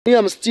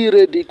I'm still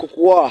ready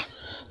kukuoa.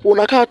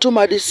 Unakaa tu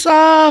madi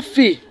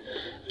safi.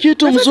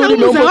 Kitu mzuri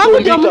naomba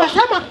kuandika.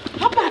 Unasema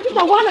hapa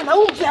hatutawana na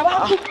huyu mzee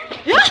wangu.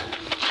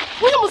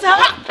 Huyu mzee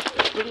wangu.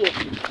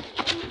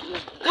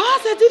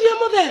 Kasa tiri ya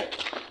mzee.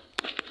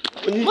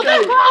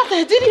 Mzee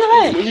kasa tiri ya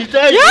wewe.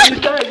 Unitai.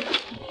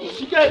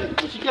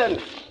 Mshikani.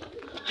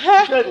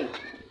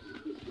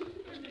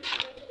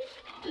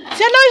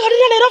 Sasa ndio hadi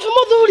Nairobi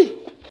mudhuri.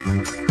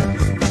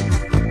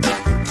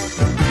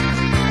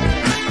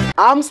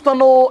 I'm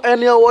Stano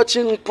and you're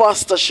watching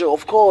Pastor Show.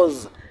 Of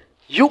course,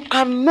 you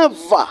can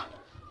never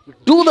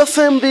do the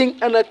same thing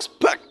and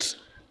expect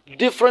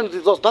different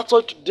results. That's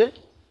why today,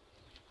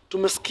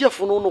 tumesikia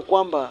fununu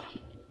kwamba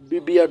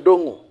bibi ya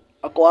Dongo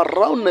ako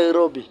around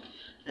Nairobi.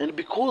 And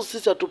because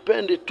sisi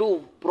hatupendi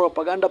tu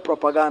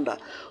propaganda,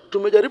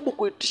 tumejaribu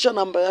kuitisha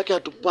namba yake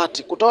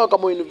hatupati. Kutoka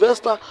kama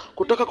investor,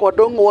 kutoka kwa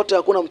Dongo wote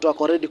hakuna mtu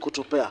ako ready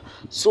kutupea.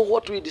 So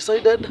what we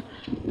decided,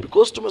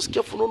 because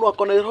tumesikia fununu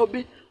ako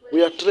Nairobi,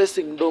 we are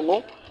tracing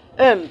Dongo.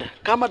 And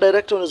kama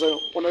director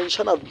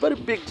unaonyeshana very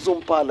big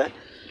zoom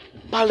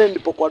pale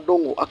ndipo kwa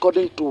Dongo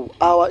according to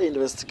our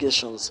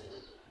investigations.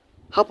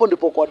 Hapo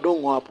ndipo kwa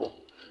Dongo hapo.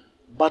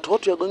 But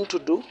what we are going to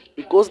do,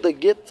 because the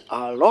gates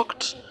are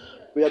locked,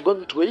 we are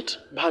going to wait.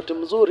 Bahati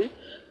mzuri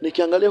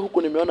nikiangalia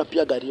huku nimeona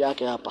pia gari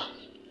yake hapa.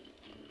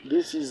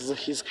 This is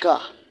his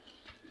car.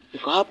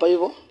 Iko hapa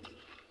hivyo.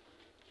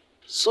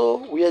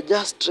 So we are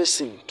just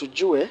tracing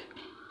tujue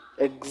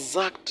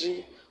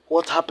exactly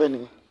what's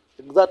happening.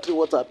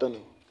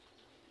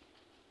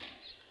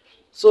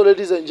 So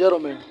ladies and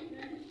gentlemen,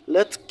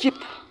 let's keep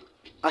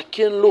a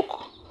keen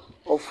look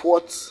of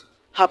what's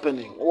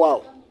happening.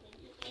 Wow.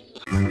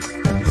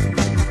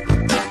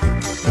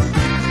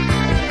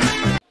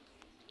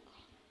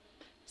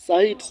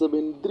 Said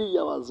 73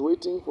 hours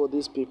waiting for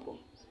these people.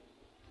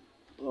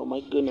 Oh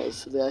my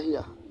goodness, they are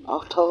here.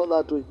 After all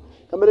that way.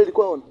 Camera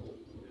ilikuwa on.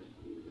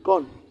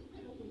 Gone.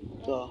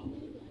 So.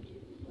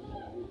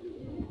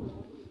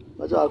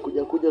 Acha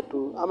kuja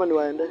tu. Ama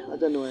niwaende?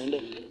 Acha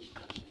niwaende.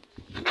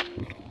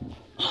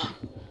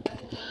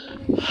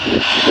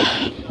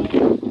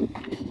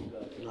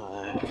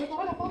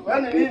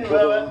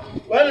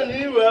 Wewe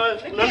nini wewe?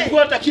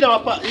 Unanifuata kila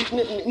hapa.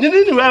 Ni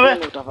nini wewe?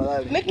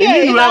 Tafadhali. Ni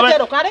nini wewe?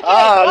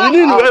 Ni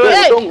nini wewe?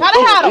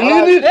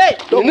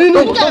 Ni nini?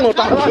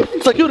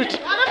 Security.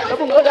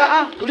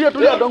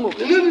 Tulia Dongo.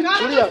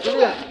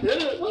 Tulia.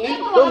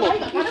 Dongo.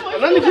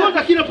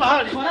 Unanifuata kila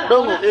pahali.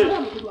 Dongo.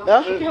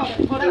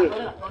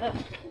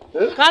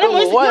 Kare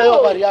mwezi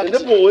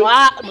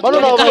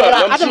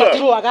hata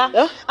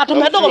matiruaga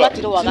atomedogo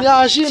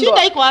matiruaga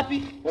shida iko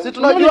wapi? Si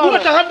tunajua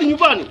unanifuata hadi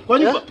nyumbani kwa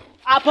nyumba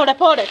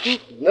pole tu.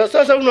 Na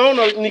sasa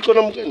unaona niko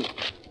na mgeni.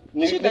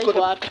 Niko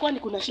wapi? Kwani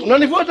kuna shida?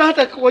 Unanifuata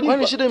hata kwa nyumba.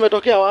 Kwani shida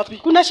imetokea wapi?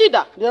 Kuna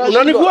shida?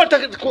 Unanifuata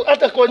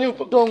hata kwa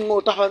nyumba.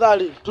 Dongo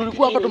tafadhali.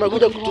 Tulikuwa hapa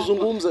tumekuja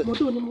kutuzungumze.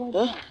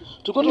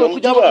 Tulikuwa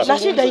tumekuja hapa. Na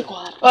shida iko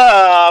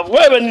wapi?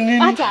 Wewe ni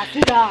nini? Acha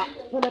hasira.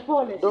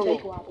 Pole shida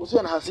iko wapi?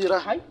 Usiwe na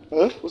hasira.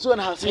 Usiwe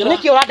na hasira.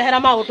 Niki urada hera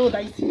maundu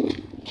tha ici.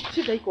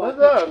 Shida iko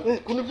wapi?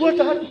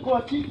 Kunifuata hadi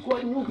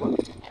kwa nyumba.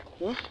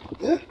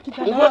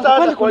 Kunifuata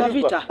hadi kwa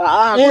vita.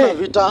 Kuna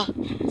vita.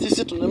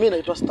 Sisi mimi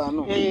naitwa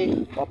Stano.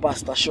 Wa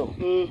Pastor Show.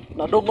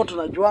 Na Dongo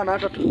tunajuana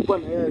hata tulikuwa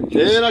na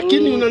yeye.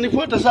 Lakini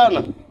unanifuata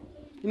sana.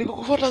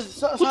 Nikukufuata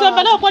sana.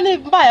 Kutembelewa kwani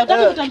mbaya?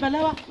 Utaki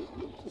kutembelewa?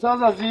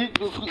 Sasa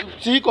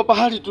siko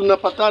pahali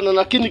tunapatana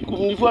lakini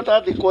kunifuata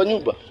hadi kwa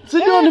nyumba. Si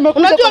ndio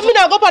nimekuja. Unajua mimi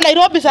naogopa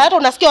Nairobi sasa hata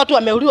unasikia watu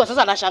wameuliwa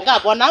sasa nashangaa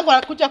bwana wangu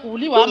anakuja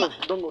kuuliwa ama.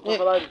 Dongo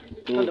tafadhali.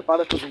 Twende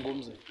pale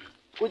tuzungumze.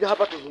 Kuja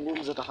hapa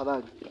tuzungumze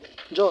tafadhali.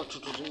 Njoo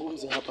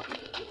tuzungumze hapa.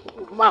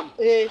 Mam,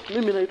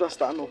 mimi naitwa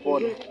Stano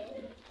pole.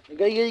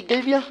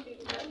 Gaivia.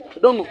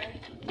 Dongo.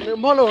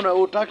 Mbona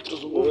unataka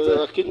tuzungumze?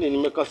 Lakini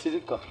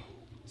nimekasirika.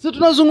 Si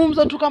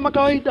tunazungumza tu kama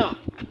kawaida.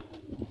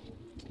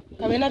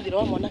 Kamena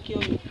dhiro mwanake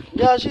huyo.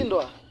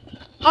 Yashindwa.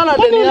 Hana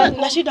deni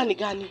yako. Na shida ni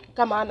gani?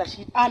 Kama hana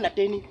shida, hana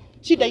deni.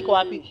 Shida iko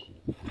wapi?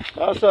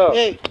 Sasa.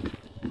 Wewe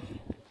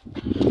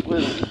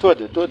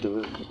twende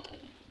wewe.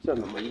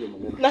 Sana maneno.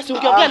 Na si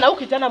ungeongea na huyu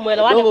kijana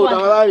muelewane kwanza.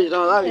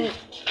 Tafadhali.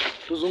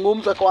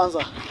 Tuzungumze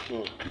kwanza.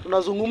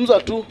 Tunazungumza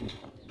tu.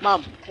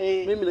 Mam,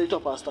 mimi naitwa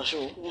Pastor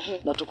Show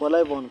na tuko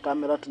live on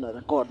camera tuna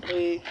record.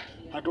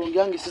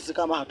 Hatuongeangi sisi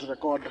kama hatu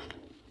record.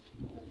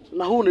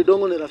 Na huu ni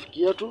Dongo ni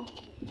rafiki yetu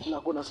na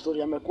kuna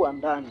story amekuwa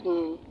ndani.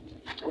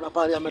 Kuna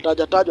pale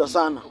ametajwa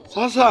sana.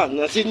 Sasa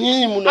na si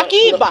nyinyi mna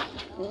akiiba.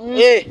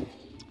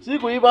 Si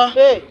kuiba.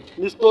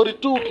 Ni story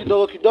tu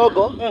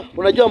kidogo.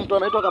 Unajua mtu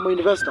anaitwa kama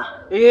investor.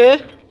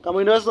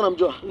 Kama investor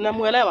namjua.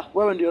 Namuelewa.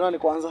 Wewe ndio nani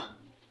kwanza?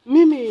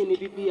 Mimi ni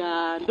bibi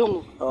ya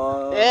Dongo.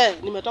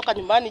 Nimetoka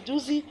nyumbani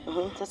juzi.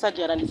 Sasa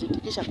ndio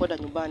ananisindikiza kwenda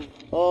nyumbani.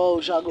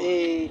 Ushago.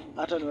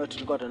 Hata ni watu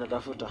tulikuwa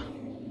tunatafuta.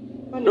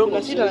 Dongo,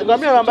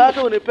 nilikwambia namba yake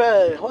unipe.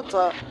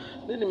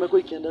 Nini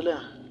imekuwa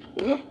ikiendelea?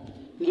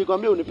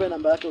 Nilikwambia unipe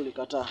namba yake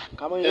ulikataa.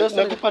 Kama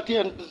investor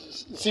nakupatia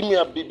simu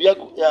ya bibi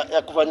yako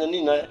ya kufanya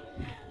nini naye?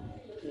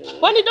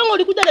 Kwani Dongo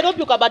ulikuja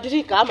Nairobi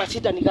ukabadilika ama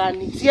shida ni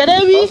gani?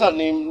 Sielewi. Sasa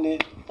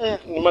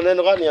ni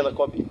maneno gani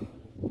yanakwambia?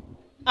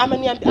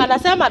 Ameniambia,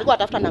 anasema alikuwa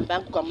atafuta namba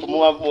yangu kwa mtu.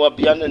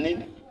 Muambiane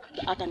nini?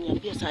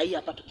 Ataniambia saa hii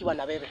hapa tukiwa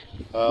na wewe.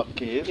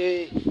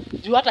 Okay.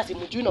 Juu hata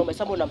simjui na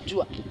umesema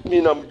unamjua.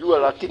 Mimi namjua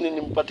lakini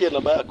nimpatie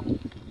namba yako.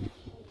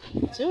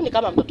 Sio ni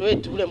kama mtoto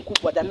wetu ule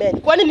mkubwa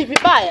jamani. Kwani ni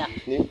vibaya?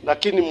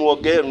 Lakini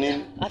muongee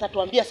nini?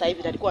 Atatuambia sasa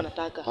hivi alikuwa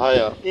anataka.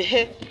 Haya.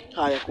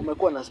 Haya,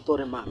 kumekuwa na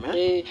story mama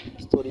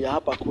story ya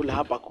hapa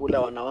kule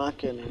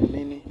wanawake ni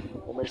nini?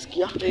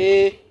 Umesikia?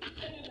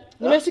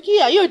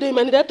 Nimesikia hiyo ndio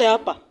imenileta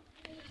hapa.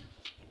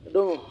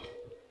 Dongo.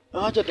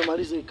 Acha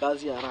tumalize hii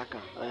kazi haraka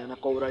na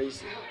kwa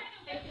urahisi.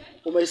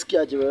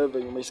 Umesikiaje wewe?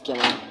 Umesikia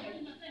nani?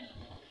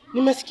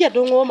 Nimesikia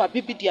Dongo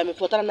mabibi ndiye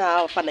amefuatana na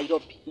hapa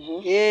Nairobi.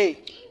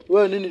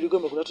 Wewe nini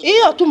ilikuwa imekuleta?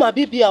 Hiyo tu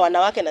mabibi ya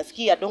wanawake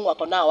nasikia Dongo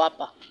wako nao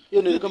hapa.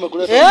 Hiyo nilikuwa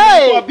imekuleta.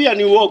 Nilikwambia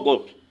ni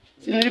uongo.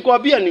 Si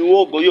nilikwambia ni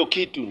uongo hiyo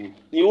kitu.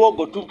 Ni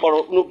uongo tu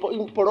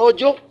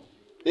porojo.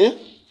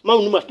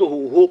 Mau ni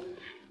matohuhu.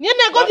 Niene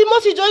ngothi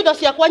mosi joy ndo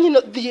cia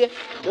kwanyi thie.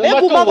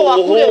 Eku baba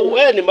wa kule.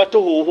 Wewe ni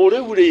matohuhu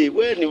riu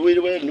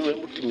wewe ni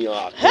mutumia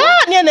wako.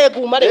 Niene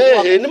nguma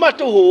riu. Ni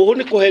matohuhu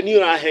ni kuhenio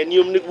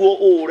rahenio niguo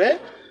ure.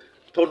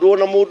 Tondu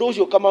ona mundu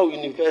ucio kama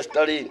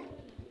investor ri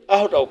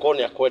ahota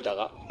ukone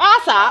akwendaga.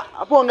 Asa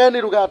hapo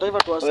ngeni lugha ya taifa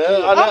tuwasikie.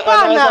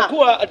 Anaweza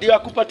kuwa ndio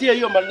akupatie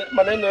hiyo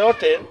maneno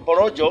yote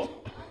porojo.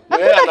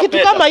 Hakuna kitu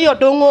kama hiyo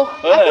Dongo.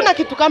 Hakuna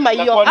kitu kama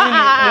hiyo.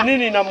 Ni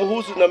nini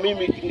namhusu na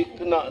mimi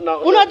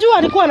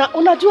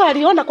Unajua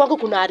aliona kwangu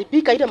kuna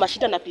haribika ile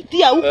mashida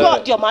napitia huko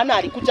ndio maana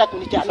alikuja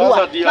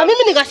kunitanua. Na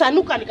mimi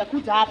nikasanuka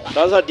nikakuja hapa.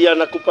 Sasa ndio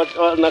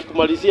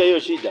anakumalizia hiyo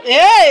shida.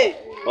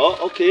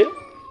 Okay.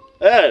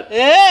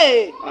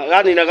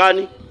 Gani na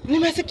gani?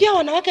 Nimesikia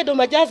wanawake ndo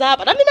majaza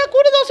hapa. Na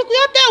nimekuuliza usiku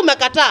yote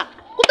umekataa.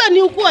 Kumbe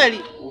ni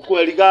ukweli.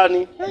 Ukweli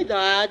gani?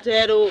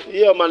 Haidhatero.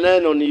 Hiyo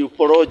maneno ni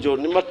uporojo,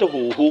 ni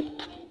matohuhu.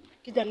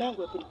 Kijana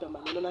wangu yakunipa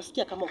maneno.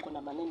 Nasikia kama uko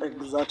na maneno.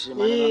 Exactly,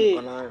 maneno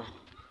niko nayo.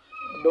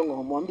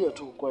 Dongo, mwambie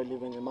tu ukweli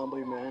venye mambo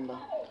imeenda.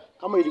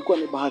 Kama ilikuwa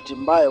ni bahati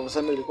mbaya,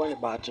 useme ilikuwa ni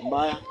bahati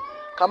mbaya.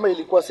 Kama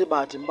ilikuwa si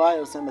bahati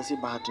mbaya, useme si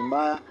bahati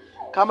mbaya.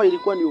 Kama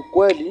ilikuwa ni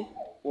ukweli,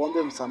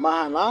 uombe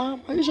msamaha na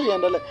maisha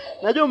iendelee.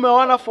 Najua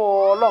umeona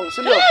for long,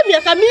 si ndio?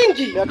 Miaka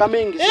mingi. Miaka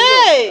mingi, si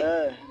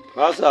ndio?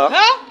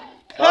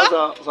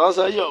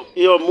 Sasa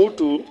hiyo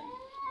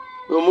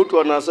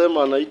mtu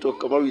anasema anaitwa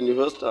kama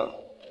investor.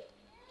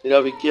 Ni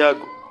rafiki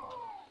yako.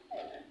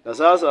 Na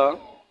sasa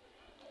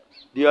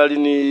ndio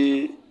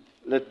alini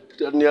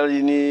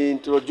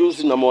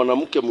introduce na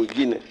mwanamke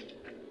mwingine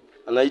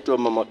anaitwa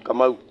Mama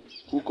Kamau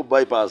huko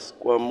bypass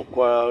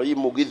kwa hii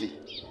Mugithi.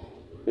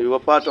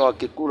 Niliwapata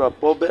wakikula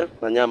pombe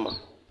na nyama.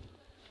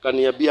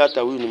 Kaniambia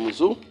hata huyu ni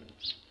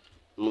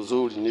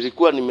mzuri.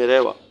 Nilikuwa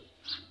nimelewa.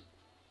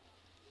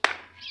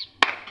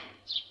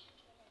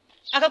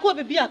 Akakuwa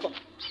bibi yako?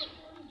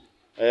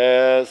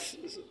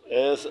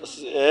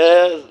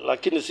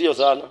 Lakini sio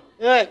sana.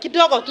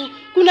 Kidogo tu.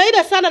 Kuna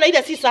ile sana na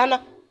ile si sana.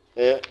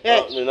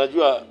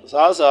 Ninajua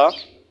sasa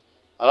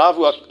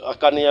alafu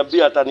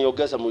akaniambia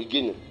ataniongeza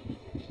mwingine.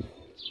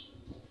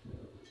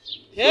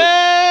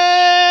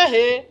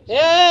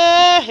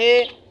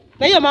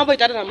 Na hiyo mambo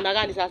itaenda namna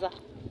gani sasa?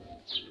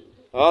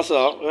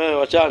 Sasa wewe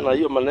wachana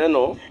hiyo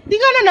maneno.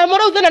 Digana na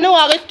moro uthena ni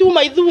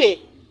wagetuma ithuĩ.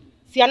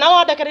 Ciana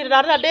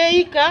wadekerera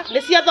ndeika,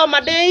 ni cia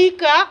thoma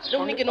ndeika,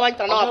 riu ningi no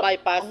anyita na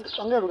bypass.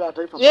 Ongea lugha ya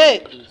taifa.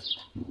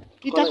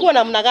 Itakuwa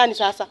namna gani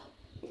sasa?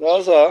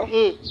 Sasa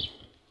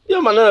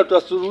hiyo maneno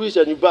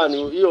tutasuluhisha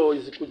nyumbani, hiyo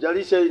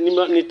isikujalishe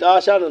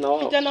nitaashana na wao.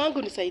 Kijana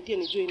wangu nisaidie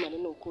nijue hii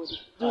maneno ukweli.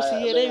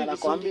 Usielewi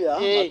nakwambia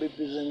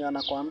mabibi zenye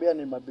anakuambia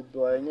ni mabibi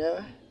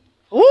wenyewe.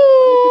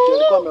 Bibi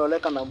alikuwa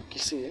ameoleka na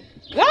Mkisii.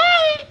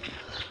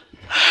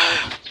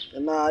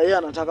 Na yeye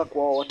anataka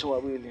kuoa wote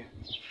wawili.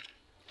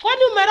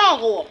 Kwani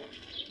umerogwa?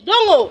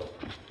 Dongo,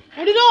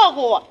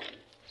 ulirogwa?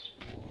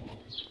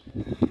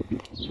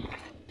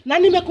 Na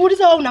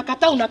nimekuuliza wewe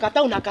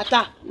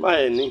unakataa.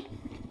 Maeni.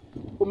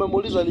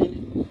 Umemuuliza nini?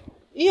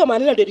 Hiyo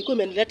maneno ndio ilikuwa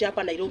imenileta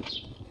hapa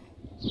Nairobi.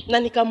 Na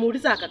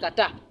nikamuuliza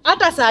akakataa.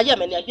 Hata saa hii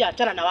ameniambia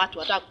achana na watu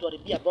wataka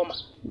kutuharibia boma.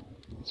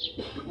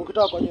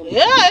 Mkitoka kwa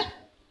nyumba.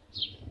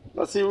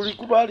 Na si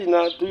ulikubali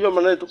na hiyo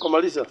maneno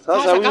tukamaliza.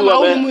 Sasa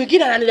huyu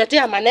mwingine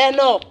ananiletea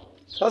maneno.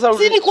 Sasa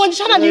si ni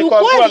kuonyeshana ni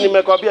ukweli.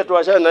 Nimekwambia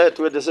tuachane na yeye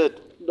tuende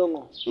zetu.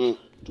 Dongo.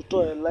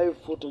 Tutoe live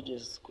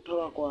footages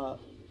kutoka kwa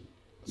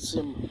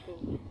simu.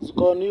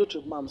 Ziko on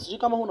YouTube mama. Sijui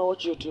kama una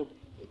watch YouTube.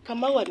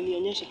 Kama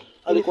alinionyesha.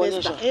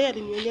 Alikuonyesha?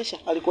 Alinionyesha.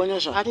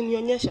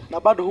 Alinionyesha. Na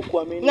bado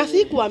hukuamini. Na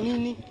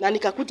sikuamini na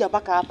nikakuja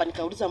mpaka hapa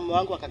nikauliza mume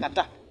wangu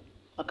akakataa.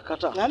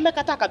 Akakataa. Na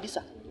amekataa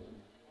kabisa.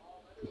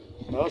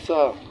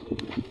 Sasa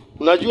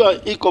unajua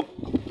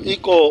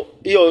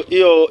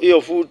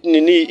hiyo food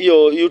nini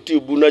hiyo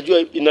YouTube unajua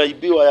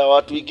inaibiwa ya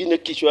watu wengine,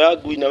 kichwa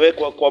yangu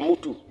inawekwa kwa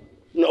mtu.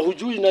 Na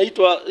hujui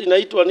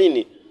inaitwa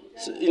nini?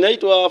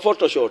 Inaitwa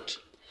Photoshop.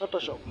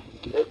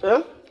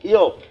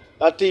 Hiyo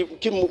ati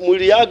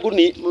mwili yangu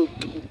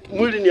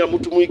mwili ni ya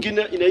mtu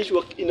mwingine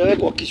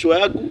inawekwa kichwa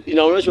yangu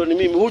inaonyeshwa ni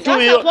mimi. Hujui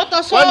hiyo.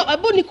 Photoshop,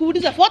 hebu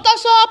nikuulize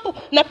Photoshop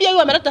na pia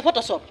yeye ameleta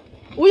Photoshop.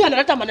 Huyu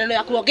analeta maneno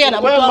ya kuongea na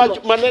mtu wewe wangu.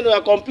 maneno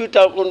ya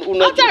kompyuta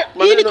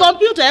Hii ni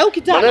kompyuta ya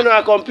ukitaka. maneno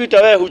ya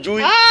kompyuta wewe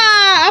hujui.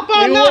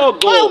 Hapana.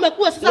 Wewe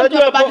umekuwa sasa mtu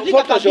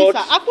anabadilika kabisa.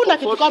 Hakuna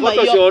kitu kama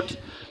hiyo.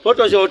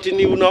 Photoshop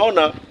ni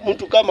unaona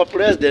mtu kama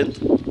president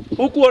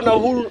huku ana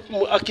uhuru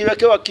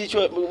akiwekewa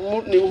kichwa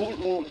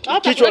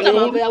kichwa ni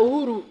mambo ya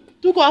uhuru.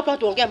 Tuko hapa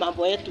tuongee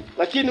mambo yetu.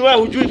 Lakini wewe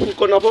hujui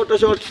kuko na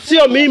Photoshop.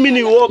 Sio mimi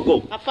ni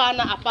uongo.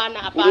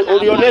 Hapana.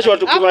 Ulionyeshwa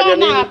tukifanya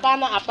nini?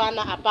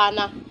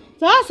 Hapana.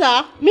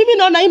 Sasa mimi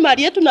naona hii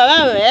mali yetu na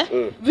wewe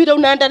vile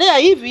unaendelea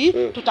hivi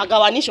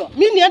tutagawanishwa.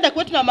 Mimi niende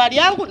kwetu na mali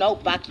yangu na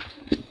ubaki.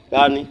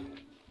 Gani?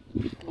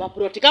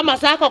 Maproti kama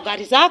zako,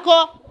 gari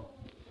zako.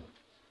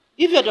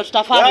 Hivyo ndio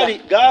tutafanya.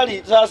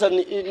 Gari sasa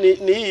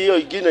ni hiyo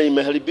ingine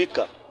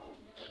imeharibika.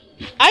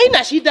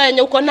 Haina shida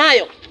yenye uko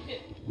nayo.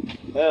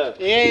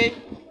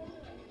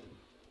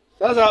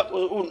 Sasa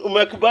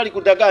umekubali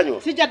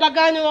kudanganywa?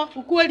 Sijadanganywa,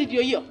 ukweli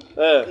ndio hiyo.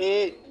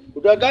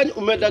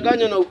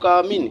 Umedanganywa na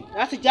ukaamini.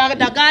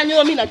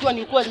 Sijadanganywa, mimi najua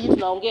ni ukweli hii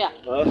tunaongea.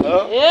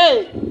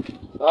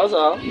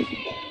 Sasa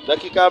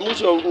dakika ya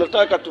mwisho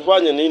unataka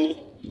tufanye nini?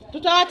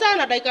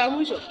 Tutawachana dakika ya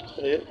mwisho.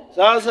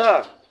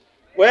 Sasa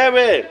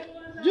wewe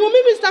juu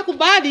mimi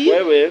sitakubali.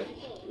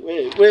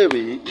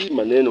 Wewe hii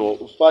maneno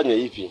ufanye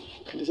hivi.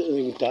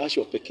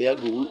 Nitaashwa peke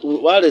yangu.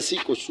 Wale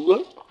siko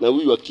sure na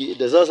huyu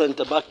akienda sasa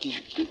nitabaki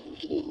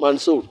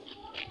Mansur.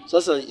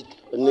 Sasa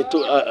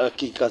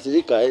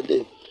akikasirika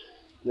aende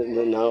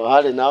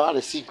na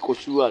wale siko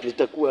sure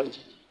nitakuwa nje.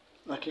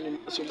 Lakini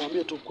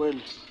simwambie tu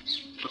kweli.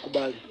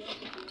 Akubali.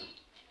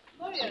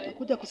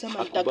 Kuja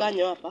kusema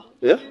nitaganywa hapa.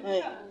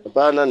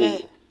 Hapana ni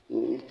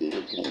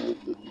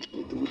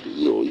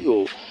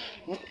hiyo.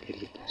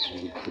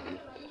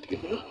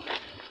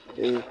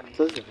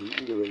 Sasa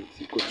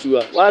siko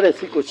sure. Wale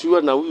siko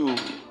sure na huyu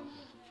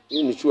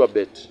ni sure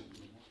bet.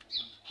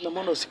 Na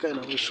mbona usikae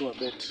na huyu sure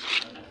bet?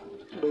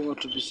 Ndio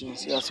tu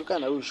business. Usikae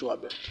na huyu sure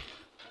bet.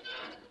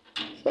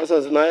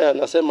 Sasa naye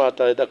anasema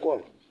ataenda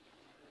kwangu.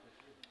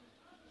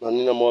 Na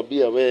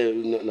ninamwambia wewe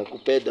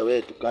nakupenda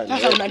wewe tukae.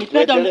 Sasa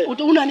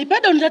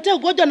unanipenda uniletea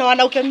ugonjwa na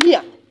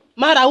wanaukemia.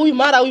 Mara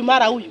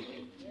huyu.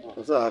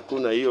 Sasa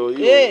hakuna hiyo.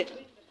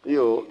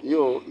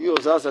 Hiyo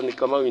sasa ni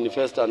kama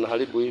investor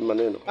anaharibu hii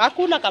maneno.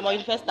 Hakuna kama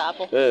investor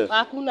hapo.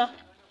 Hakuna.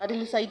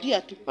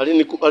 Alinisaidia tu.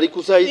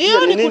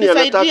 Alikusaidia ni nini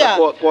anataka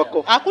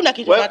kwako? Hakuna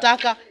kitu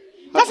anataka.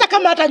 Sasa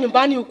kama hata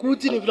nyumbani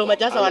ukuti ni vile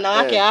umejaza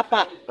wanawake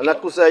hapa.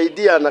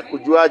 Anakusaidia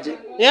anakujuaje?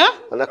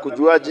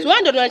 Anakujuaje? Sio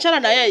ndio tunaachana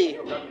na yeye.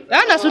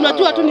 Na si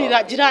unajua tu ni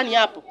jirani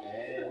hapo.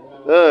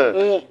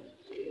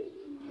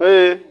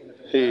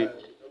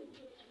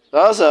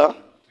 Sasa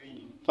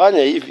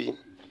fanya hivi.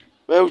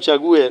 Wewe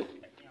uchague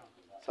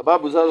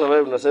sababu sasa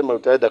wewe unasema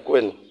utaenda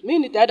kwenu. Mimi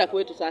nitaenda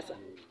kwetu sasa.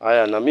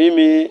 Haya na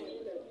mimi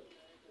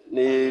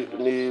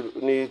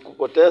ni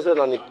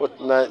kupoteza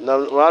na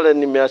wale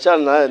nimeachana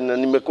naye na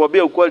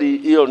nimekuambia ukweli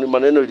hiyo ni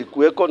maneno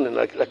ilikuweko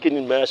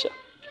lakini nimeacha.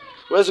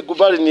 Wewe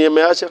sikubali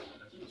nimeacha.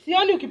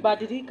 Sioni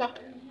ukibadilika.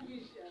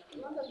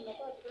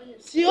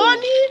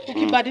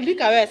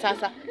 Wewe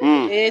sasa.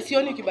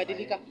 Sioni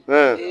ukibadilika.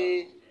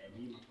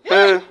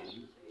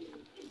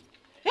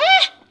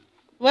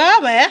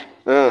 Wewe?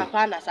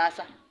 Hapana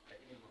sasa.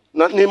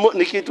 Na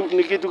ni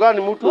kitu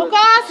gani mtu?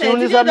 Si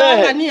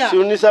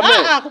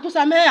unisamehe.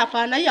 Kukusamehe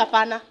hapana, hii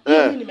hapana.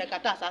 Mimi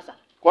nimekataa sasa.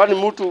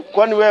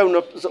 Kwani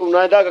wewe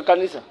unaendaga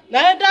kanisa?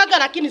 Naendaga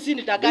lakini si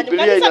nitaganywa.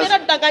 Kanisa nenda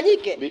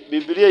tutaganyike.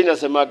 Biblia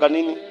inasemaga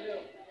nini?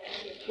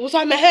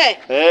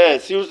 Usamehe.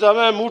 Si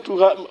usamehe mtu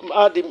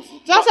hadi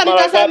sasa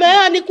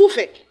nitasamehe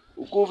nikufe.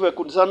 Ukufe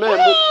kusamehe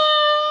mtu.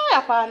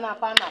 Hapana.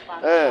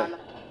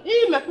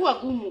 Hii imekuwa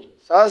gumu.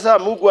 Sasa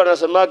Mungu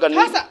anasemaga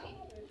nini? Sasa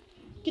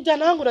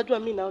kijana wangu najua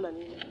mimi naona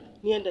nini?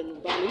 Niende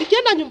nyumbani.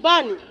 Nikienda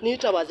nyumbani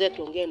niita wazee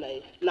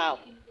tuongee nao.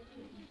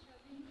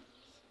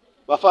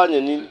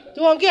 Wafanye nini?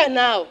 Tuongee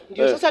nao.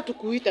 Ndio sasa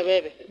tukuite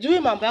wewe.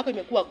 Juu mambo yako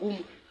imekuwa gumu.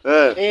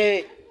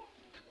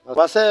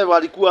 Wazee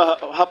walikuwa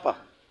hapa.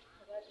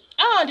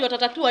 Ndio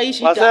watatatua hii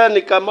shida. Wazee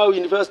ni kama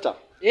investor.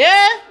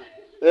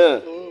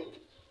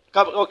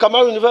 Kama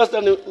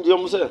investor ndio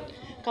mzee.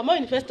 Kama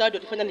investor ndio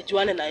tufanya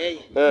nijuane na yeye.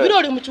 Vile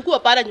ulimchukua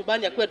pale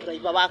nyumbani akuwe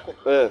driver wwako.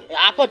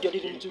 Hapo ndio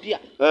nilimjulia.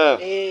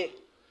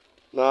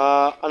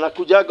 Na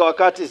anakujaga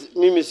wakati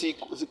mimi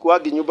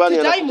sikuagi nyumbani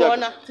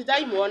anakujaga.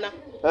 Sijaimuona.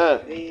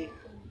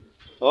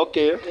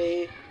 Okay.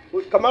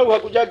 Kama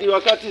hakujagi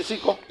wakati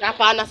siko?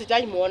 Hapana,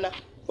 sijaimuona.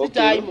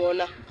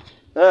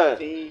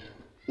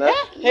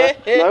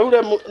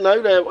 Na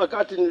yule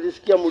wakati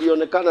nilisikia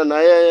mlionekana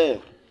na yeye.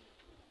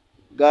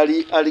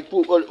 Gari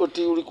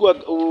ulikuwa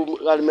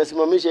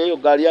alimesimamisha hiyo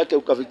gari yake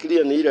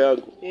ukafikiria ni ile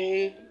yangu.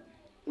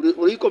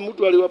 Uliko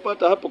mtu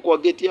aliwapata hapo kwa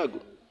gate yangu.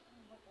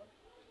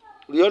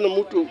 Uliona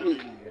mtu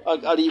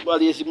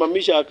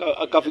aliyesimamisha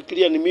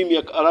akafikiria ni mimi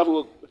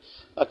alafu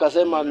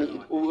akasema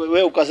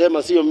wewe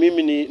ukasema sio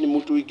mimi ni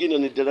mtu mwingine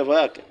ni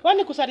dereva yake.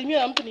 Kwani kusalimia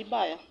na mtu ni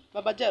baya?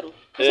 Baba Jero.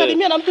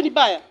 Kusalimia na mtu ni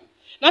baya.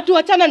 Na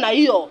tuachana na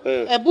hiyo.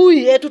 Hebu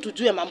yetu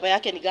tujue mambo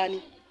yake ni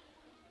gani.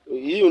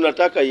 Hii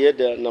unataka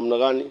iende namna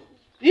gani?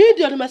 Hii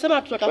ndio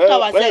nimesema tutatafuta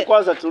Wewe wazee.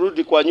 kwanza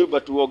turudi kwa nyumba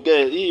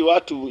tuongee. Hii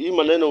watu, hii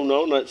maneno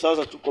unaona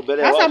sasa tuko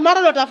mbele Sasa watu.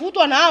 mara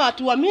unatafutwa na hawa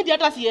watu wa media,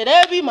 hata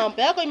sielewi,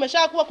 mambo yako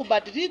imeshakuwa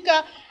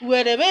kubadilika,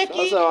 ueleweki.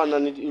 Sasa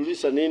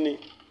wananiuliza nini?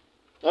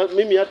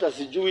 Mimi hata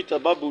sijui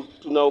sababu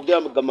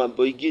tunaongea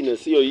mambo mengine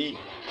sio hii.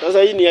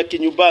 Sasa hii ni ya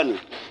kinyumbani.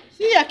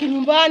 Si ya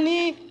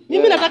kinyumbani.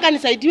 Mimi nataka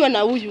nisaidiwe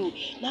na huyu.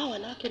 Na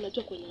wanawake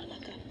unajua kwenye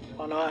wanakaa.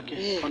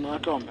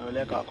 Wanawake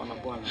wameoleka wako na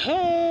bwana.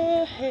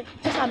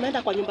 Sasa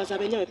ameenda kwa nyumba za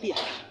wenyewe pia.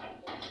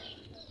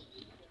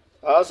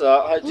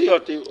 Sasa hajio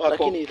ati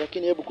wako.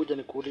 Lakini hebu kuja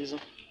nikuulize.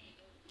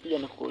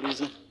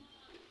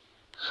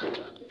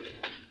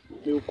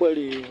 Ni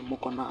ukweli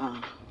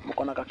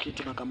mko na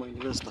kakitu na kama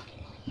investor.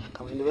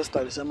 Kama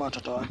investor alisema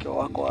watoto wake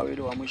wako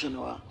wawili wa mwisho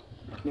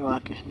ni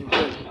wake. Ni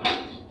ukweli.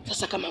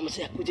 Sasa kama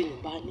mzee akuje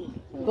nyumbani,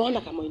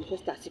 mbona kama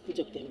investor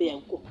asikuje kutembea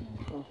huko?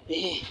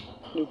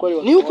 Ni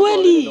ukweli. Ni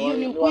ukweli,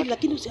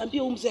 lakini usiambie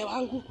huyu mzee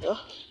wangu.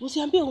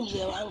 Usiambie huyu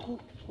mzee wangu.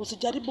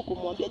 Usijaribu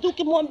kumwambia. Tu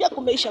ukimwambia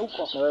kumeisha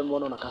huko. Na wewe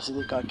mbona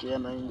unakasirika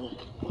akienda nje?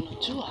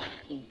 Unajua?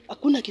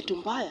 Hakuna kitu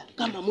mbaya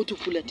kama mtu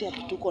kuletea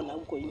vituko na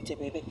huko nje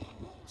bebe.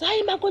 Sasa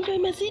magonjwa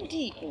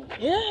imezidi.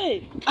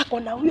 Ako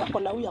na huyu.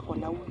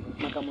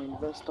 Na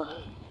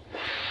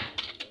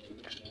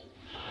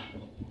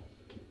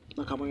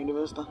kama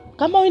investor.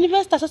 Kama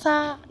investor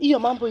Sasa hiyo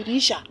mambo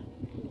iliisha.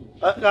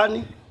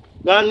 Gani?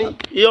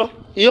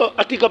 Hiyo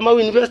ati kama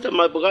investor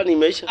mambo gani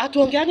imeisha?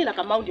 Atuongeani na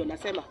Kamau ndio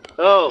nasema.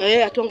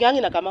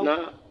 Atuongeani na Kamau.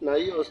 Na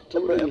hiyo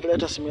story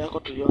leta simu yako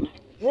tuione.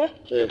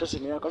 Leta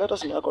simu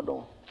yako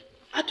dong.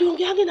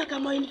 Atuongeani na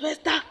Kamau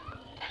investor.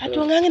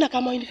 Atuongeani na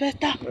Kamau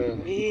investor.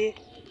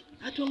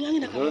 Atuongeani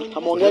na Kamau.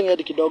 Hamuongeani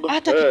hadi kidogo.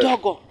 Hata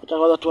kidogo.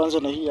 Kwanza tuanze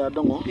na hii ya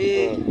dongo.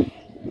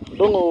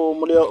 Dongo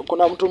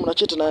kuna mtu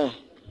mnacheat naye?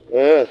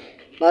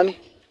 Nani?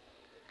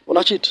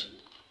 Una cheat?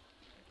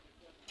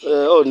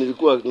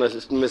 Nilikuwa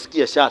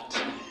nimesikia chat.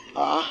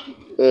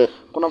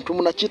 Kuna mtu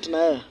mna cheat na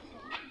yeye?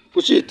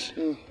 Kucheat?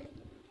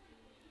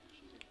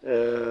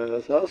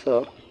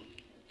 Sasa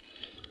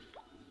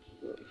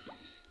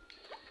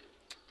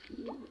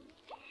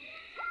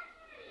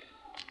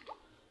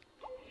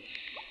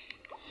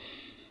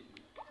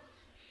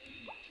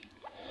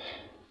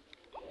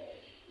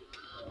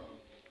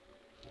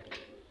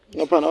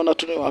hapa naona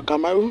tu ni wa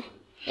Kamau.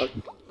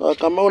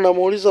 Kamau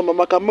namuuliza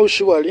mama Kamau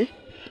shwari.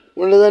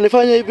 Unaweza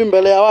nifanya hivi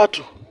mbele ya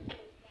watu?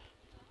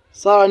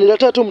 Sawa,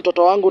 niletee tu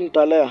mtoto wangu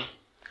nitalea.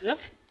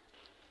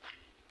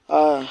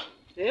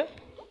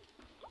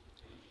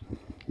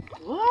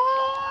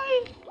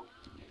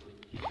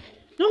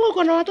 Dongo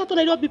kuna watoto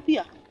Nairobi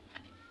pia.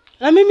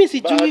 Na mimi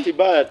sijui. Bahati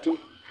mbaya tu.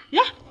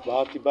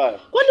 Bahati mbaya.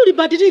 Kwani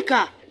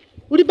ulibadilika?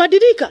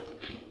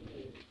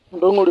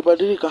 Dongo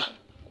ulibadilika.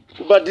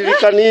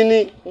 Kubadilika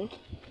nini?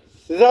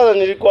 Sasa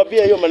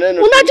nilikwambia hiyo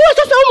maneno. Unajua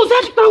sasa huyu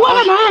mzee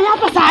tutaona na yeye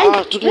hapa saa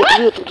hii.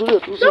 Tulia.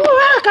 Dongo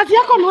wewe kazi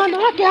yako ni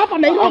wanawake hapa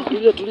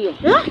Nairobi. Tulia.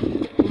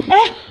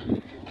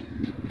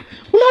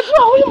 Unajua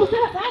huyu mzee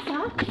sasa?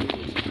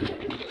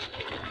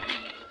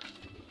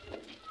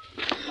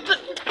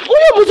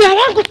 Huyu mzee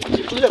wangu.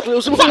 Tulia,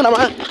 usimgonge na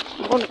maana.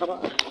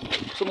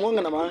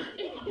 Usimgonge na maana.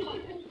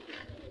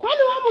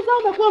 Kwani wewe mzee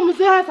umekuwa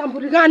mzee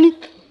samburi gani?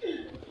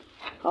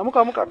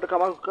 Amka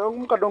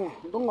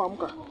dongo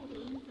amka.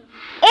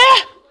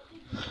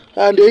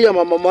 Ndio hii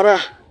mama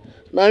Mara.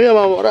 Na mimi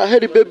mama Mara, hey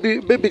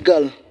baby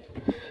girl.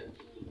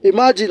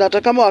 Imagine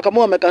hata kama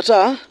wakamua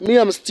wamekataa, mimi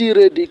am still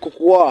ready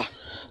kukuoa.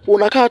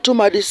 Unakaa tu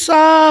madi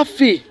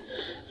safi.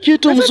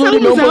 Kitu mzuri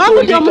naomba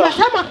kuandika.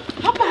 Unasema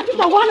hapa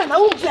hatutaona na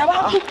huyu mzee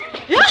wangu.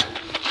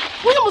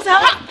 Huyu mzee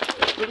wangu.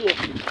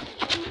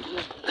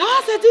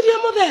 Kasa diria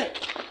mothe.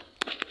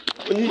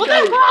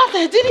 Mothe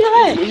kasa diria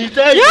wewe.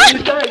 Unitai.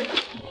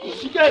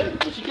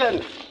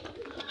 Ushikani.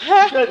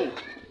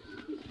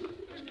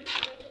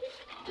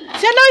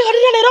 Sasa hiyo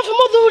ndio Nairobi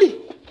mudhuri.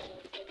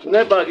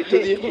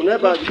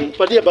 Unabagi,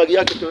 patia bagi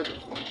yake tu.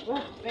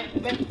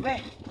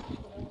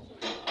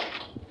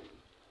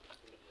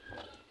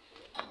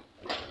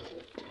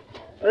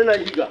 Ana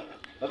higa.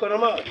 Akona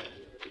ma.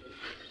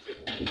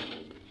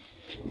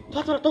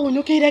 Tata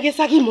unyukire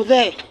gicagi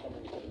muthe.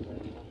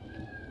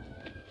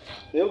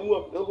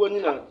 Niguo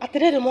nyina.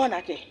 Atirere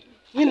mwanake.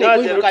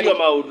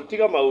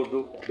 Tiga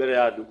maundu mbere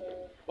ya andu.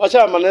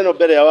 Wacha maneno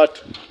mbere ya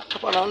watu.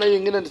 Hapa naona hii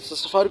nyingine ni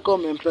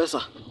Safaricom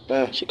M-Pesa.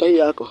 Shika hii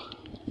yako.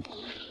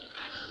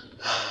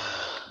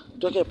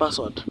 Tuweke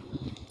password.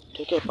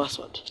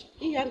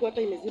 Hii yangu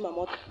hata imezima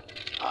moto.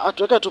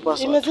 Tuweke tu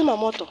password.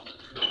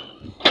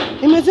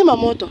 Imezima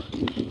moto.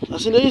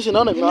 Sasa ndio hii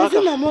sinaona imewaka.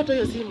 Imezima moto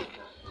hiyo simu.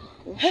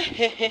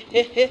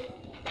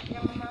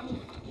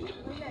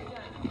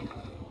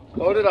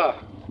 Orera.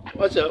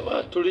 Wacha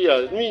tulia.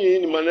 Mimi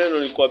ni maneno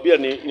nikwambia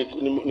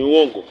ni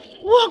uongo.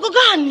 Uongo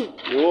gani?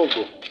 Ni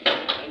uongo.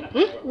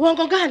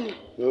 Uongo gani?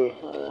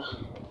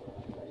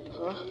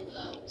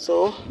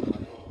 So,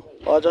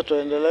 wacha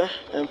tuendelee.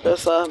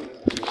 M-Pesa.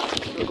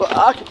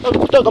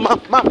 Kutoka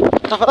mama,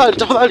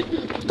 tafadhali.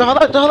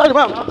 Tafadhali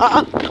mama.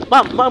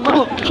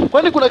 Mama.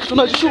 Kwani kuna kitu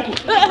najishuku?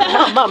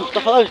 Mama,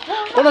 tafadhali.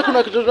 Kwani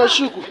kuna kitu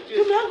najishuku?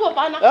 Simu yangu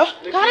hapana.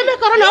 Karime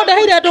corona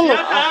oda ile dongo.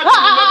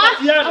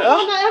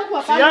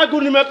 Si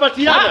yangu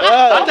nimepatiana.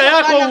 Hata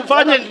yako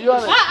ufanye.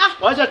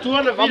 Wacha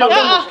tuone vile.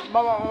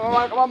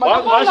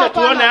 Wacha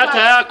tuone hata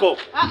yako.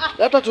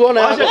 Hata tuone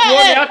yako. Wacha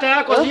tuone hata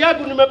yako. Si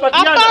yangu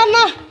nimepatiana.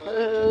 Hapana.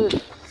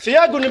 Si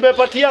yangu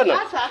nimepatiana.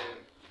 Sasa.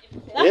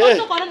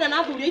 Hapo corona na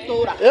athuri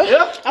itora.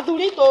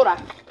 Athuri itora.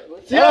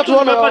 Si yangu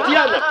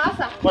nimepatiana.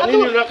 Kwa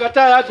nini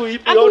unakataa yangu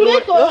ipi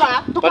yote?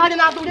 Tukali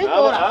na athuri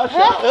itora.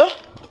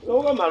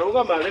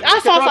 Ruga mare.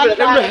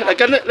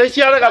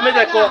 Lesiaraga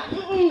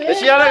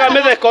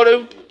metheko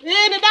riu. Ni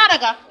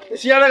ndaraga.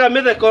 Lesiaraga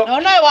metheko.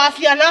 Ona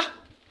wasiana.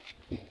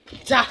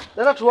 Ja.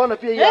 Sasa tuone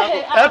pia hiyo yako.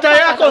 Hata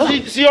yako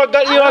sio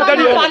angalia.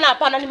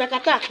 Hapana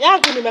nimekataa.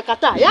 Yangu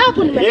nimekataa.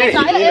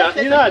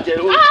 Ninaje.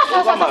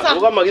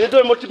 Ruga magire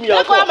tu mutimia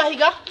wako. Kwa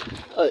mahiga.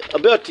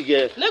 Abe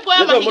otige.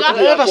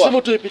 Hata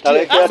simu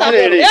tuipitie.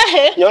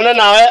 Nyona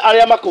nawe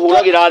aria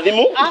makuhuragira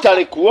thimu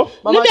itari kuo.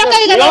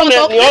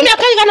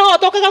 Nimekaigana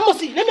hotokaga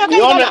muci.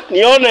 Nimekaigana.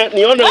 Nione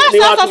ni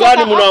watu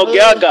gani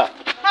mnaongeanga.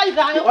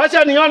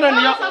 Wacha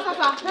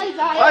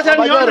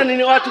nione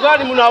ni watu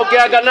gani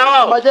mnaongeanga na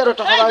wao. Majero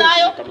tafadhali.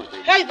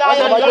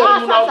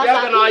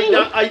 Mnaongeanga na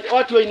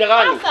watu aina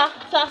gani?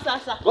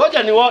 Sasa.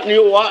 Ngoja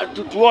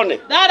tuone.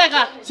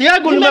 Daraga. Si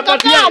yangu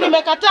nimepatiana.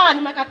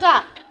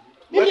 Nimekataa.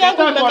 Mimi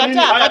yangu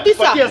nimekataa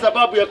kabisa. Patia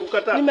sababu ya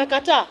kukataa.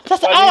 Nimekataa.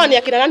 Sasa hawa ni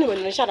akina nani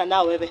wanaoneshana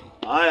nao wewe?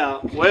 Haya,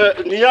 wewe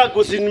ni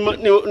yangu si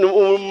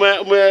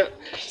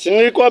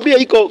nilikwambia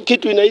iko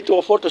kitu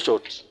inaitwa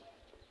photoshoot.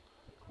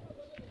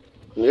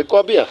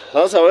 Nilikwambia.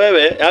 Sasa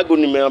wewe yangu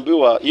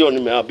nimeambiwa, hiyo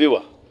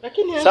nimeambiwa.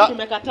 Lakini yangu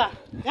nimekataa.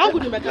 Yangu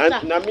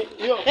nimekataa.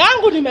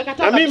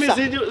 Na mimi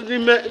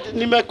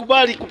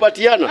nimekubali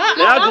kupatiana.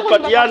 Na yangu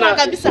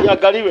kupatiana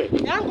iangaliwe.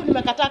 Yangu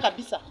nimekataa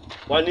kabisa.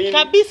 Kwa nini?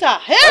 Kabisa.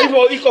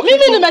 Hivyo iko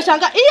mimi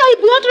nimeshangaa. Hiyo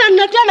ibu yote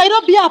unaniletea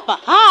Nairobi hapa.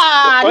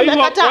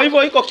 Nimekataa. Kwa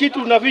hivyo iko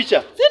kitu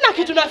unaficha? Sina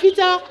kitu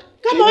naficha.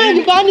 Kama wewe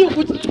nyumbani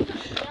huko.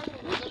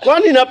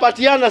 Kwani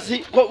napatiana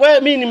wewe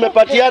mimi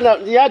nimepatiana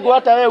yangu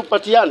hata wewe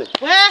upatiane?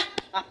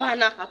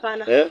 Hapana.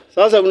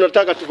 Sasa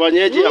unataka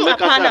tufanyeje?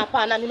 Amekataa.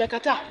 Hapana,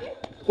 nimekataa.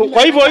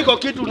 Kwa hivyo iko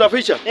kitu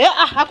unaficha?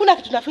 Hakuna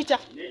kitu naficha.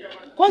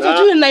 Kwanza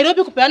juu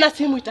Nairobi kupeana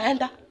simu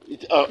itaenda.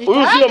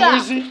 Huyu sio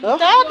mwizi.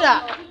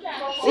 Itaenda.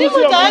 Simu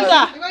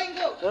itaenda.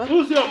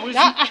 Huyu sio mwizi.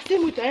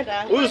 Simu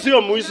itaenda. Huyu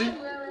sio mwizi.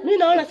 Mimi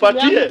naona simu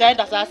yangu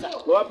itaenda sasa.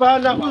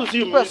 Hapana, huyu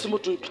sio mwizi. Simu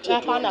tuipitie.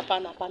 Hapana,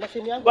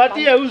 simu yangu.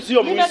 Patie huyu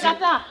sio mwizi.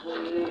 Nimekataa.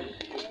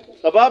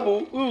 Sababu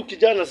huyu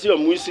kijana sio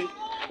mwizi.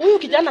 Huyu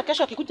kijana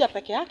kesho akikuja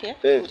peke yake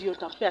ndio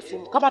utampea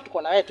simu. Kama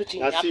tuko na wewe tu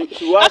chini hapa.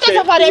 Hata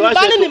safari ya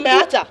nyumbani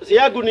nimeacha. Si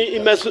yangu ni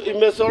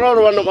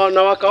imesororwa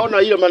na wakaona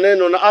hiyo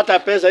maneno na hata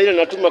pesa ile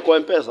natuma kwa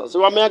M-Pesa. Si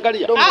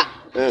wameangalia?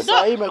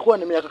 Sasa hii imekuwa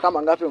ni miaka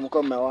kama ngapi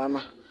mko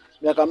mmeoana?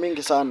 Miaka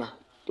mingi sana.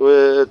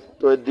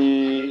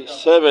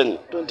 27.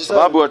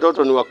 Sababu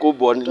watoto ni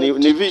wakubwa.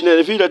 Ni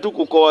vile tu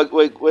kuko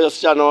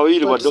wasichana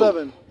wawili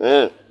wadogo.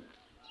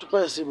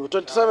 Tupe simu.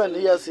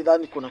 27 years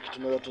sidhani kuna kitu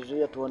tunaweza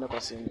tuzuia tuone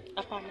kwa simu.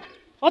 Hapana.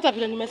 Hata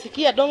vile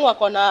nimesikia dongo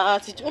wako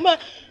na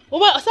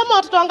sema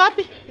watoto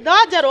wangapi?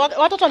 Dawajero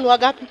watoto ni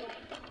wangapi?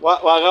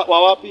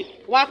 Wa wapi?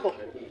 Wako.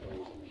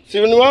 Si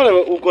ni wale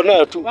uko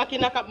nayo tu.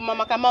 Wakina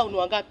mama Kamau ni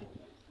wangapi?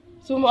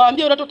 Si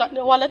umwambie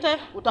walete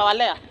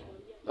utawalea.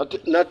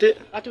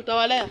 Ati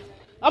utawalea.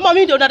 Ama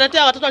mimi ndio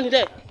unatetea watoto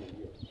nilee.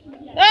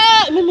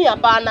 Mimi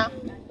hapana.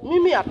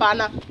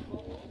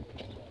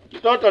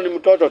 Mtoto ni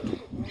mtoto tu.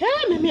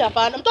 Mimi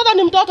hapana. Mtoto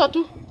ni mtoto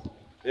tu.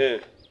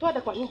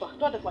 Twende kwa nyumba.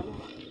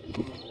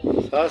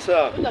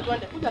 Sasa.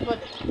 Twende.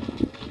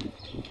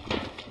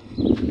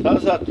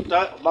 Sasa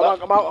mama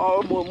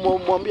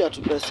mwambie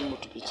atupe simu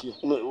tupitie.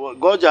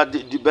 Ngoja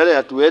dibele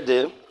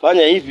atuende.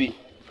 Fanya hivi.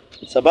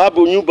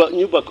 Sababu nyumba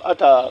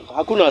hata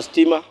hakuna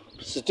stima.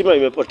 Stima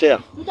imepotea.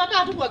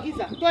 Tutakaa tu kwa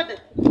giza. Twende.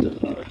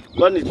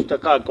 Kwani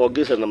tutakaa kwa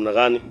giza namna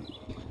gani?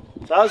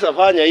 Sasa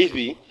fanya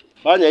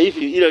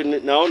hivi ile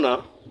naona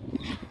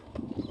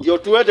ndio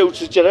tuende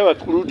usichelewe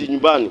kurudi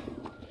nyumbani.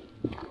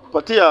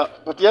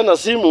 Patiana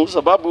simu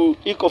sababu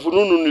iko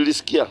fununu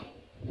nilisikia.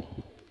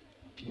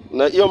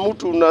 Na hiyo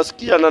mtu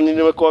unasikia na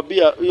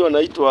nimekwambia hiyo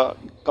anaitwa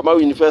kama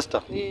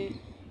investor.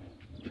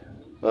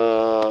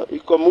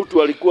 Iko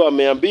mtu alikuwa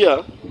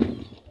ameambia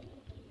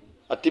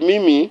ati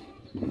mimi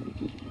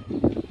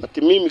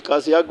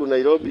kazi yangu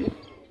Nairobi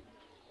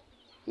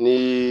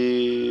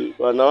ni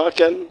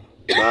wanawake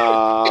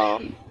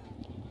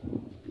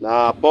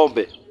na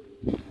pombe.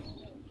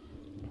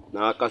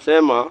 Na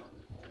akasema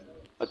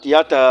ati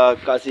hata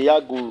kazi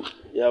yangu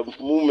ya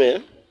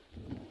mume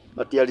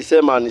ati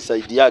alisema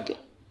anisaidiage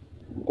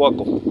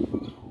kwako.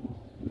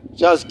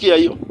 Chasikia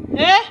hiyo?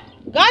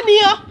 Gani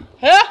hiyo?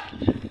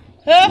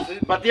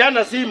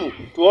 Patiana simu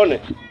tuone.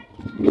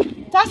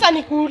 Sasa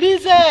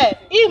nikuulize,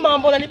 hii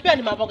mambo unanipea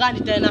ni mambo gani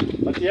tena?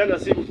 Patiana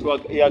simu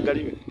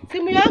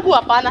Simu yangu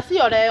hapana,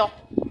 sio leo.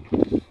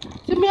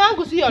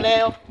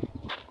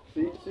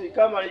 Si Si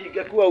kama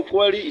ingekuwa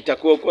ukweli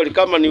itakuwa ukweli,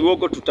 kama ni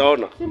uongo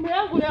tutaona. Simu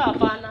yangu leo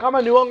hapana.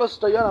 Kama ni uongo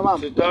sitaiona mama.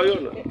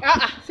 Tutaiona.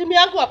 Simu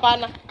yangu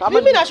hapana. Kama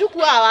Mimi nashuku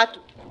hawa watu.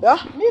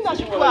 Mimi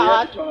nashuku hawa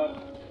watu.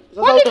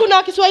 Kwani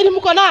kuna Kiswahili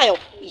mko nayo?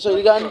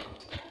 Kiswahili gani?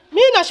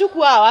 Mimi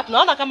nashuku hawa watu.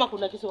 Naona kama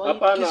kuna Kiswahili.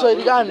 Hapana.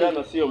 Kiswahili gani?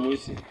 Kijana sio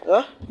muisi.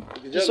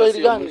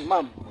 Kiswahili gani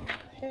mama?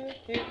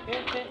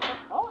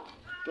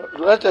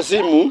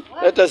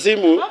 Leta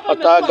simu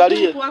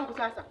ataangalie.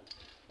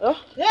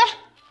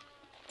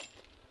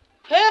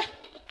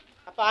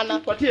 Hapana.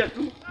 Patia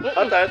tu.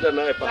 Hata aenda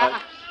naye pale.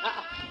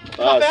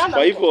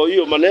 Kwa hivyo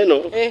hiyo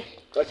maneno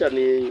acha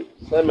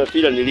niseme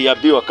vile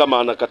niliambiwa kama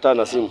anakataa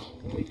na simu.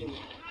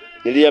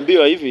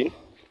 Niliambiwa hivi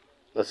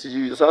na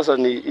sijui sasa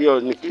hiyo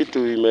ni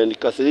kitu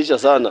imenikasirisha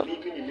sana.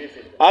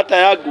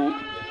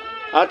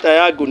 Hata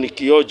yangu ni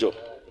kiojo.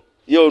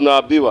 Hiyo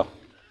unaambiwa.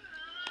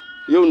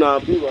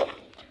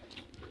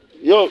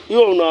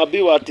 Hiyo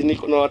unaambiwa ati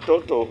niko na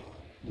watoto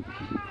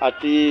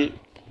ati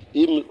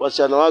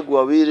wasichana wangu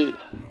wawili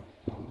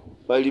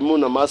Walimu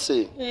na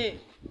Mase.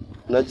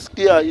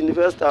 Nasikia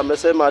investor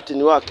amesema ati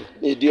ni wake.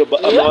 Ni ndio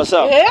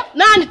amewasa.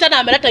 Nani tena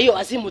ameleta hiyo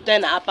azimu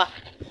tena hapa?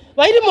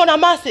 Walimu na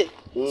Mase.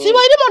 Si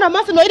walimu na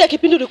Mase ndio ile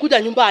kipindi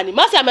ulikuja nyumbani.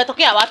 Mase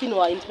ametokea wapi ni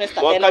wa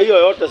investor tena? Mwaka hiyo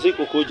yote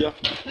sikukuja.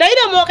 Na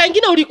ile mwaka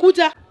mwingine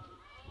ulikuja.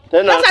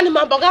 Tena sasa ni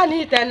mambo gani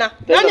hii tena?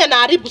 Nani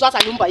anaharibu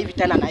sasa nyumba hivi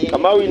tena na yeye?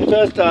 Kama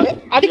investor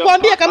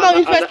alikwambia kama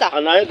investor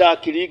anaenda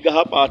akiliga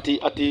hapa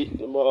ati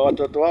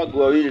watoto wangu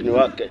wawili ni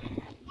wake.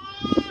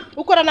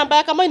 Uko na namba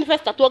ya kama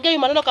investor? Tuongee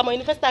maneno kama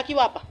investor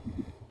akiwa hapa.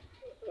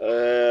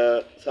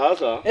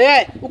 Sasa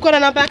uko na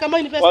namba ya kama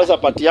investor? Kwanza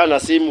patiana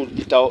simu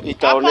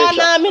itaonesha.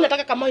 Hapana, mimi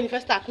nataka kama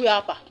investor akiwa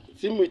hapa.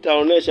 Simu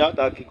itaonesha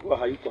hata akikuwa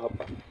hayuko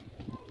hapa.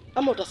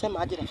 Ama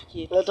utasema aje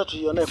rafiki yetu? Leta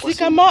tuione kwa simu. Si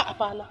kama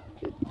hapana.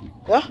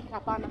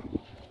 Hapana.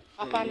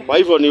 Hapana. Kwa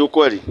hivyo ni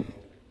ukweli.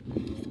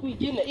 Siku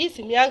nyingine hii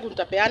simu yangu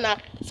nitapeana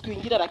siku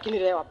nyingine, lakini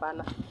leo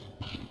hapana.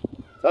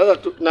 Sasa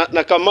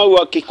na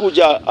kama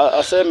akikuja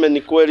aseme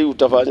ni kweli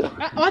utafanya.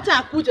 Acha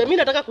akuje, mimi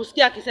nataka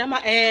kusikia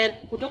akisema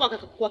kutoka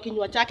kwa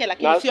kinywa chake,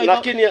 lakini sio hivyo.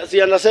 Lakini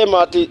si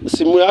anasema ati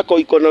simu yako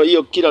iko na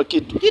hiyo kila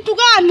kitu. Kitu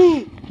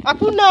gani?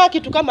 Hakuna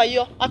kitu kama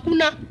hiyo.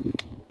 Hakuna.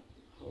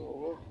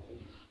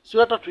 Si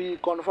hata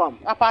tuiconfirm.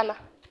 Hapana.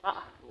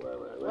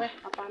 Wewe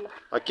hapana.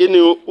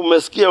 Lakini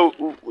umesikia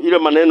ile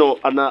maneno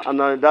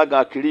anaendaga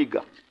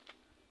akiliga.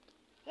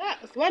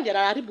 Siwandi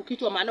anaharibu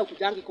kichwa maana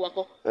ukujangi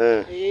kwako.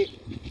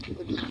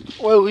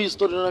 Wewe hii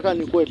story inaonekana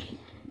ni kweli.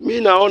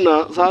 Mimi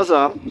naona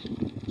sasa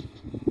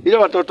ile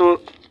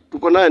watoto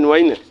tuko naye ni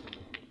waine.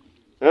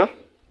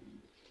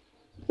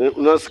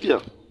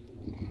 Unasikia?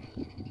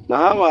 Na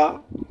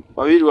hawa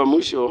wawili wa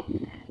mwisho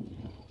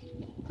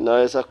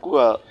naweza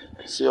kuwa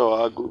sio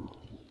wangu.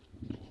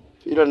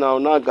 Ile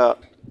naonaga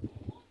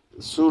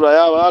sura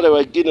ya wale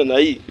wengine na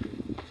hii.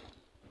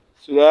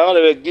 Sura ya wale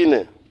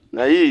wengine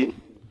na hii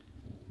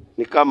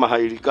ni kama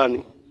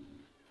hailikani.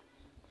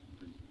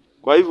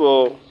 Kwa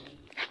hivyo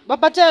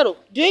Baba Chero,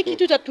 ndio hiki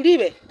kitu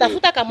tatuliwe.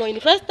 Tafuta kama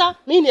investor,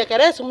 mimi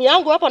niekelee simu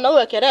yangu hapa na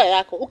wewe ekelea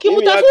yako.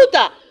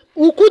 Ukimtafuta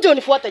ukuje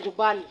unifuate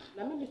nyumbani.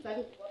 Na mimi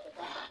sitaki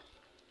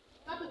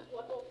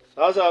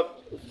kufuata.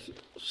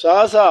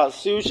 Sasa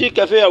si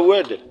ushike fare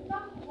uende.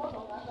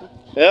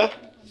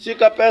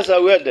 Shika pesa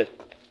uende.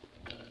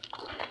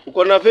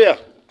 Uko na fare?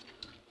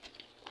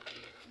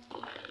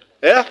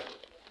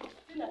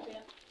 Sina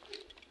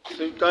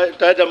fare.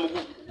 Taenda mguu.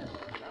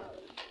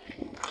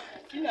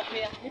 Sina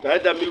fare.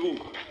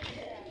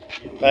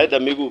 Taenda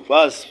miguu.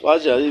 Basi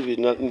wacha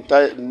hivi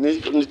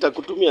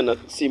nitakutumia na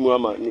simu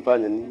ama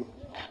nifanye nini?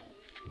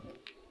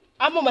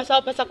 Ama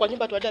umesahau pesa kwa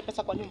nyumba, tuende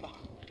pesa kwa nyumba.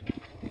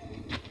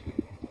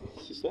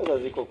 Sasa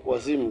ziko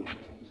kwa simu.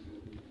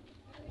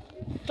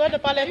 Tuende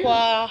pale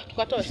kwa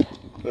tukatoe.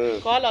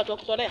 Kwa wale watu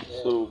wakutolea.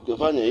 So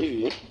ukifanya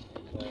hivi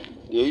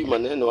ndio hii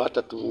maneno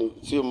hata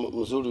sio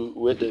mzuri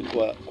uende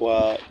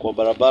kwa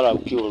barabara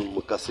ukiwa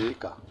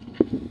mkasirika.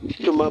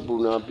 Hiyo mambo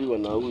unaambiwa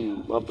na huyu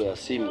mambo ya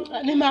simu.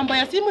 Ni mambo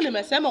ya simu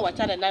nimesema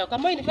wachane nayo.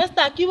 Kama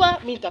investor akiwa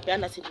mimi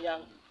nitapeana simu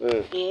yangu.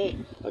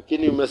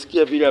 Lakini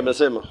umesikia vile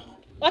amesema?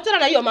 Wachana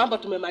na hiyo mambo,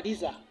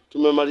 tumemaliza.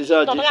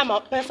 Tumemalizaje? Tunataka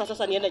pesa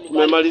sasa niende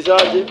nyumbani.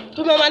 Tumemalizaje?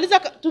 Tumemaliza,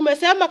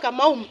 tumesema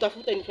kama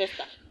umtafuta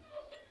investor.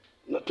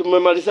 Na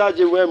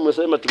tumemalizaje? Wewe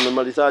umesema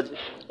tumemalizaje?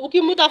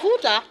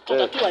 Ukimtafuta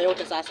tutatua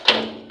yote sasa.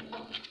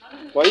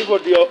 Kwa hivyo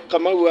ndio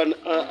kama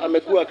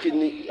amekuwa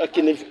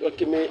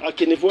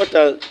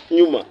akinifuata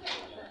nyuma.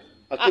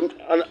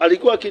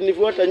 Alikuwa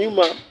akinifuata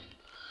nyuma.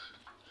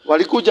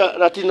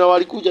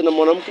 Walikuja na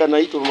mwanamke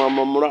anaitwa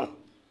Mama Mura.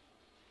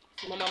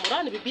 Mama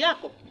Mura ni bibi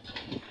yako?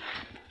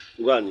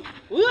 Gani?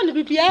 Huyo ni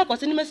bibi yako.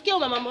 Si nimesikia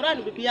Mama Mura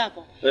ni bibi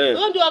yako.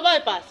 Huyo ndio wa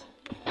bypass.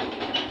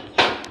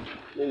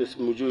 Mimi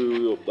simjui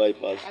huyo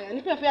bypass. Aya,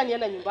 nipe fare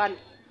niende nyumbani.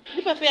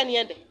 Nipe fare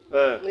niende.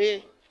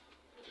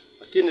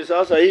 Lakini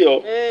sasa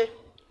hiyo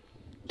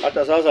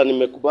hata sasa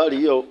nimekubali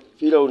hiyo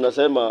vile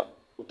unasema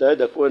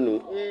utaenda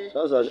kwenu.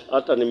 Sasa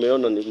hata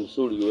nimeona ni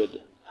mzuri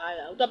uende.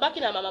 Haya, utabaki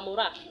na Mama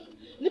Mura.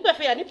 Nipe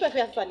fare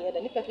sasa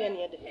niende. Nipe fare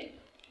niende.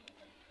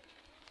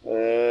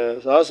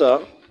 Sasa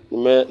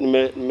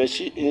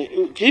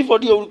hivyo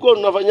ndio ulikuwa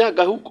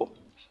unafanyaga huko.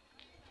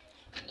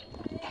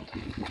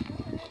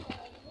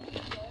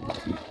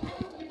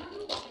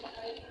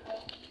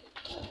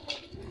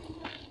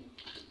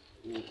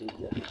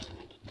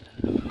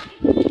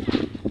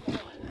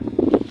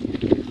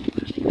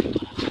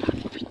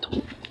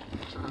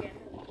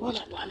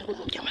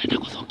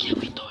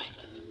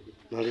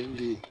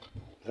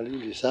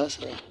 Narudi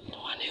sasa.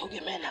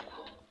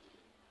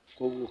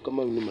 Kwa hivyo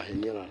kama ni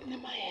maheni ala. Ni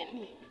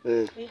maheni.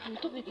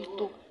 Mtoto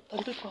gitu.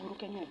 Tanto kwa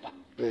uruke nyumba.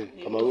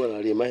 Kama huwa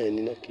analia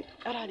maheni naki.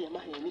 Aralia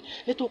maheni.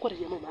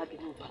 Nitukoreria mama hadi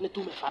nyumba.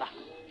 Nitumefara.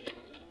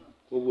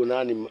 Kwa hivyo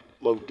nani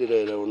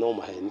mautire leo no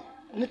maheni.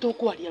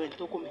 Nitukwaria we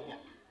nitukumenya.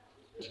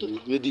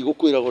 Wedi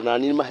gukwirago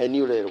nani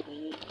maheni urero.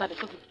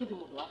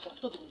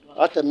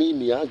 Hata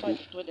mimi yangu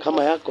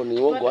kama yako ni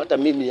uongo, hata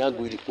mimi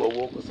yangu ilikuwa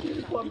uongo.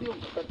 Sikuambia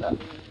ukakata.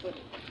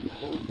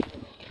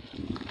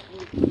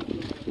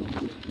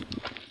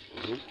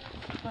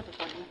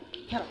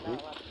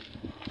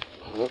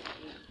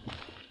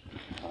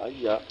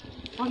 Haya.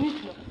 Kwa nini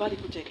tunakubali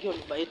kuchekiwa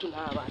nyumba yetu na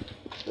hawa watu?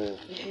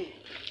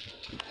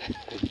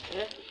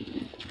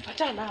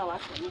 Acha na hawa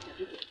watu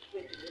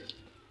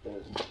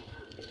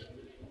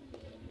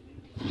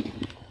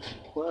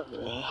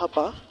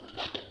hapa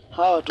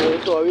hawa watu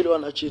wote wawili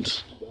wana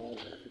cheat.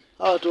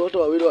 Hawa watu wote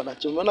wawili wana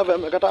cheat. Maana vile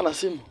amekata na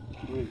simu.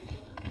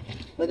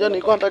 Najua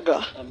nilikuwa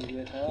nataka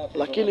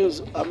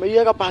lakini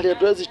ameiweka pahali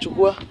hatuwezi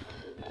chukua.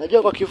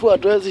 Najua kwa kifua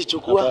hatuwezi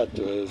chukua.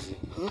 Hatuwezi.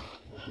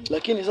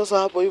 Lakini sasa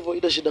hapo hivyo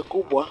ile shida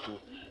kubwa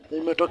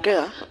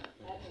imetokea.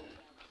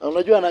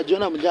 Unajua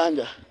anajiona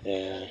mjanja.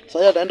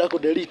 Sasa ataenda ku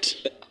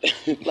delete.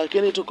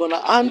 Lakini tuko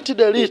na anti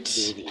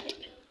delete.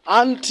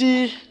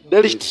 Anti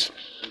delete.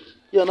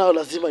 Hiyo nao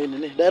lazima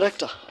inene.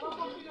 Director.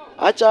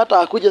 Acha hata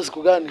akuje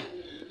siku gani.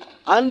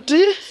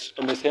 Anti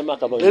umesema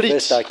kama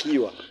investor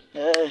akiwa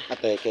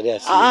ataekelea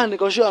simu.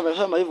 Niko sure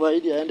amesema hivyo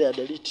ili aende ya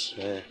delete.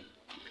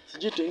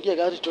 Sijui tuingie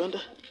gari tuende.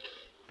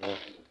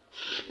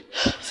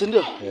 Si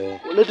ndio?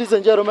 Ladies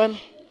and gentlemen,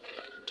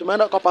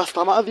 tumeenda kwa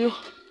Pastor Matthew.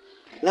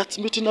 Let's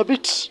meet in a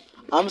bit.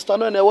 I'm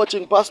standing and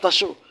watching Pastor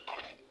show.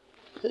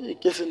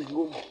 Kesi ni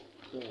ngumu.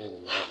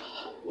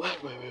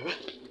 Wewe.